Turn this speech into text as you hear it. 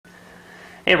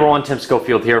Hey everyone, Tim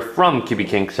Schofield here from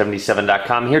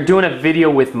QBKing77.com here doing a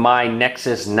video with my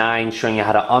Nexus 9 showing you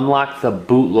how to unlock the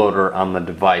bootloader on the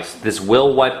device. This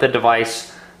will wipe the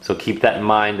device, so keep that in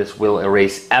mind. This will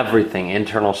erase everything,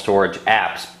 internal storage,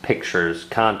 apps, pictures,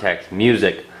 contacts,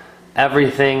 music.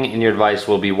 Everything in your device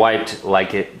will be wiped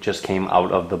like it just came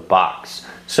out of the box.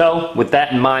 So with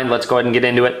that in mind, let's go ahead and get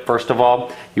into it. First of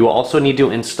all, you will also need to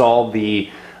install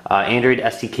the Android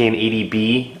Sdk and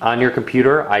Adb on your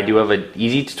computer. I do have an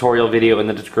easy tutorial video in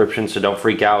the description, so don't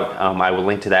freak out. I will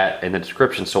link to that in the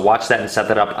description. So watch that and set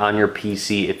that up on your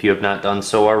PC if you have not done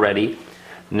so already.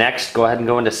 Next, go ahead and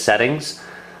go into Settings.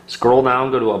 Scroll down,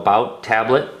 go to About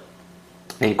Tablet,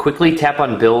 and quickly tap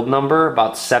on Build Number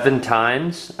about 7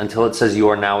 times until it says you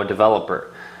are now a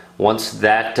developer. Once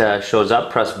that shows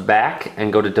up, press back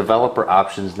and go to Developer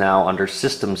Options now under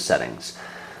System Settings.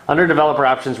 Under Developer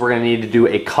Options, we're going to need to do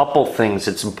a couple things.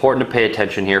 It's important to pay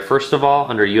attention here. First of all,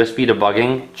 under USB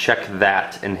debugging, check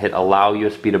that and hit Allow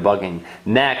USB debugging.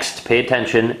 Next, pay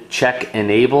attention, check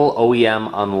Enable OEM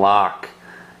Unlock.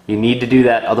 You need to do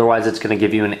that, otherwise it's going to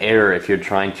give you an error if you're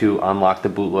trying to unlock the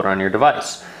bootloader on your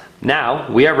device. Now,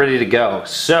 we are ready to go.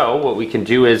 So, what we can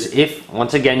do is, if,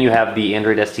 once again, you have the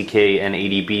Android Sdk and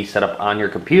Adb set up on your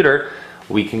computer,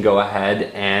 we can go ahead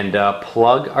and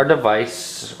plug our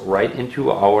device right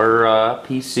into our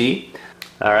PC.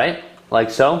 Alright, like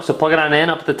so. So plug it on in.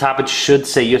 Up at the top it should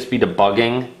say USB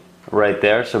debugging right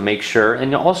there, so make sure.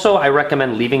 And also I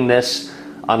recommend leaving this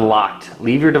unlocked.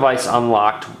 Leave your device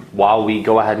unlocked while we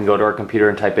go ahead and go to our computer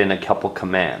and type in a couple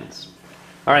commands.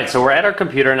 Alright, so we're at our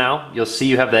computer now. You'll see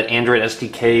you have that Android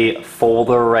SDK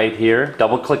folder right here.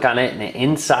 Double click on it, and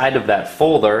inside of that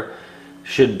folder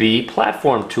should be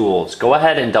Platform Tools. Go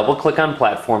ahead and double click on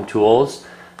Platform Tools.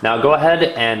 Now go ahead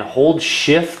and hold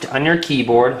Shift on your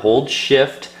keyboard, hold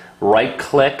Shift, right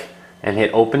click, and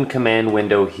hit Open Command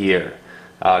Window here.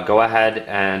 Go ahead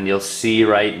and you'll see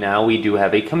right now we do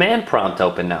have a command prompt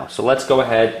open now. So let's go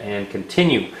ahead and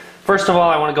continue. First of all,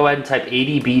 I want to go ahead and type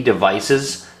ADB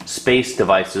devices, space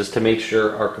devices, to make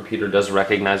sure our computer does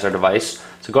recognize our device.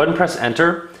 So go ahead and press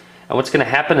Enter. And what's going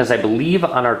to happen is, I believe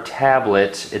on our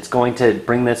tablet, it's going to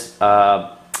bring this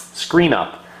screen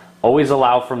up. Always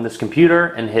allow from this computer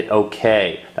and hit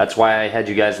OK. That's why I had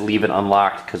you guys leave it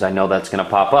unlocked, because I know that's going to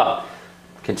pop up.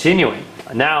 Continuing.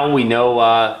 Now we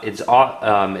know it's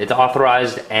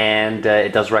authorized and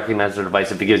it does recognize the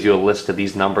device if it gives you a list of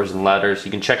these numbers and letters.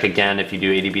 You can check again if you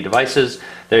do ADB devices.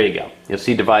 There you go. You'll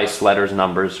see device, letters,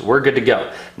 numbers. We're good to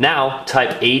go. Now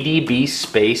type ADB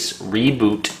space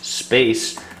reboot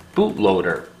space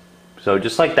bootloader. So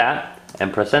just like that,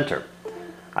 and press Enter.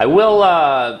 I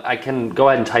can go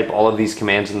ahead and type all of these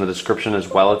commands in the description as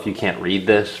well if you can't read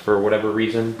this for whatever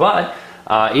reason, but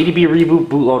ADB Reboot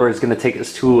Bootloader is going to take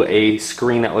us to a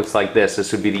screen that looks like this.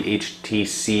 This would be the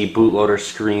HTC bootloader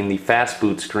screen, the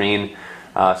fastboot screen.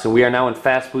 So we are now in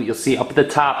fastboot. You'll see up at the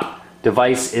top,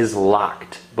 device is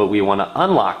locked, but we want to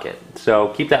unlock it. So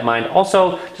keep that in mind.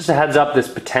 Also, just a heads up, this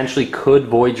potentially could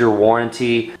void your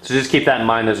warranty. So just keep that in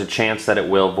mind. There's a chance that it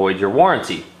will void your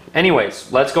warranty.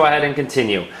 Anyways, let's go ahead and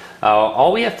continue.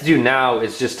 All we have to do now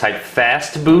is just type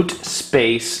fastboot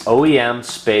space OEM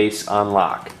space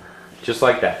unlock. Just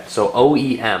like that. So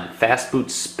OEM,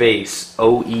 fastboot space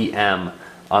OEM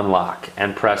unlock,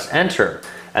 and press Enter.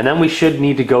 And then we should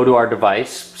need to go to our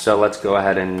device. So let's go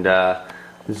ahead and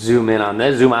zoom in on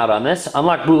this, zoom out on this.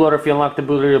 Unlock bootloader. If you unlock the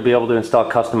bootloader, you'll be able to install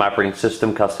custom operating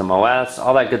system, custom OS,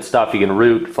 all that good stuff. You can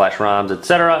root, flash ROMs,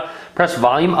 etc. Press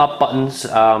volume up buttons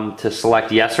to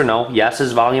select yes or no. Yes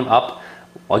is volume up.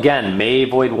 Again, may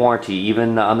void warranty.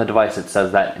 Even on the device it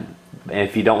says that.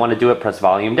 If you don't want to do it, press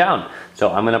volume down.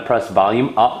 So I'm going to press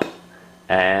volume up,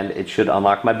 and it should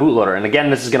unlock my bootloader. And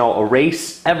again, this is going to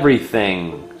erase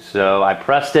everything. So I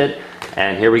pressed it,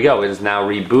 and here we go. It is now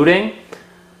rebooting.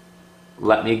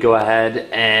 Let me go ahead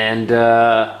and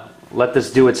let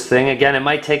this do its thing. Again, it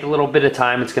might take a little bit of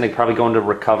time. It's going to probably go into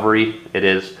recovery. It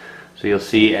is. So you'll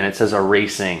see, and it says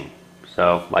erasing.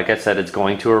 So like I said, it's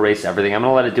going to erase everything. I'm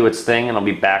going to let it do its thing, and I'll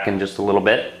be back in just a little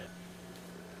bit.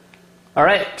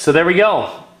 Alright, so there we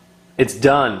go. It's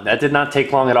done. That did not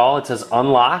take long at all. It says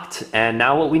unlocked, and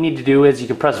now what we need to do is you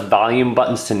can press volume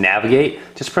buttons to navigate.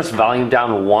 Just press volume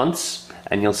down once,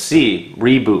 and you'll see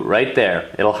reboot right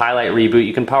there. It'll highlight reboot.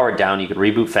 You can power it down. You can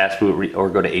reboot, fastboot, or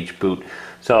go to hboot.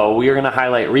 So we are going to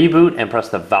highlight reboot and press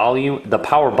the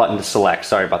power button to select.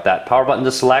 Sorry about that. Power button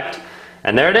to select,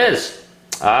 and there it is.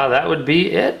 That would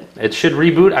be it. It should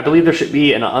reboot. I believe there should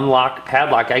be an unlock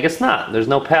padlock. I guess not. There's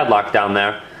no padlock down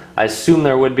there. I assume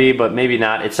there would be, but maybe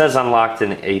not. It says unlocked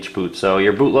in hboot, so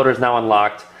your bootloader is now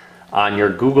unlocked. on your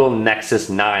Google Nexus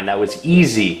 9. That was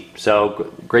easy.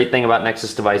 So great thing about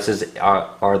Nexus devices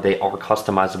are they are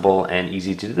customizable and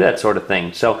easy to do that sort of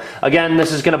thing. So again,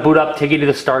 this is going to boot up, take you to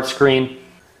the start screen.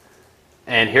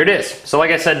 And here it is. So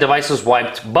like I said, device was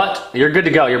wiped, but you're good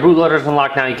to go. Your bootloader is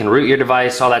unlocked now. You can root your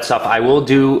device, all that stuff. I will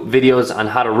do videos on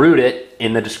how to root it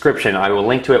in the description. I will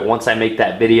link to it once I make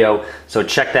that video. So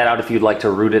check that out if you'd like to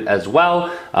root it as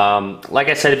well. Like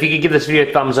I said, if you could give this video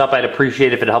a thumbs up, I'd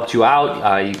appreciate it if it helped you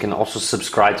out. You can also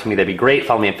subscribe to me. That'd be great.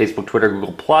 Follow me on Facebook, Twitter,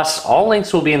 Google+. All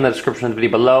links will be in the description of the video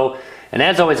below. And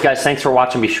as always, guys, thanks for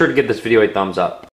watching. Be sure to give this video a thumbs up.